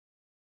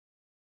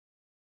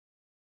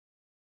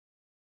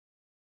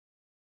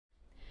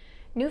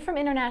New from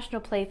International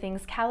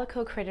Playthings,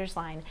 Calico Critters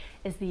line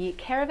is the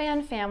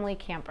Caravan family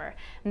camper.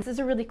 And this is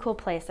a really cool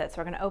playset, so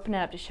we're going to open it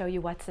up to show you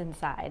what's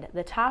inside.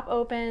 The top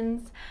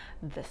opens,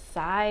 the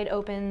side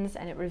opens,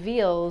 and it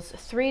reveals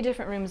 3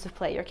 different rooms of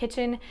play. Your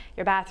kitchen,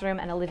 your bathroom,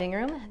 and a living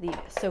room. The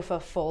sofa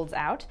folds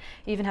out.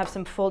 You even have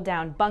some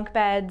fold-down bunk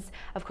beds.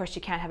 Of course,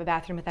 you can't have a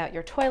bathroom without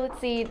your toilet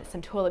seat,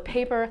 some toilet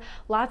paper,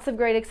 lots of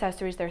great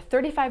accessories. There are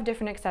 35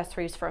 different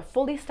accessories for a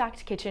fully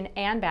stocked kitchen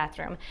and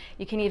bathroom.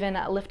 You can even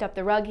lift up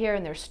the rug here,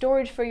 and there's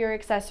storage for your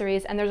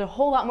accessories, and there's a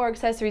whole lot more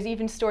accessories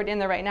even stored in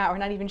there right now. We're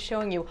not even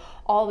showing you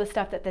all the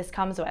stuff that this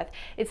comes with.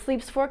 It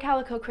sleeps 4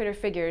 Calico Critter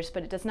figures,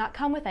 but it does not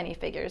come with any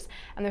figures.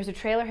 And there's a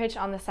trailer hitch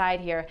on the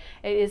side here.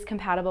 It is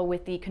compatible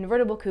with the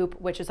convertible coupe,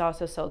 which is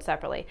also sold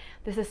separately.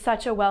 This is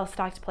such a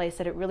well-stocked place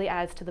that it really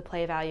adds to the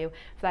play value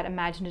for that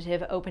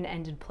imaginative,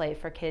 open-ended play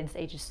for kids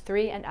ages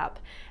 3 and up.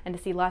 And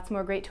to see lots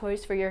more great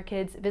toys for your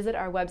kids, visit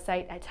our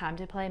website at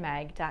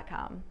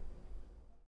timetopplaymag.com.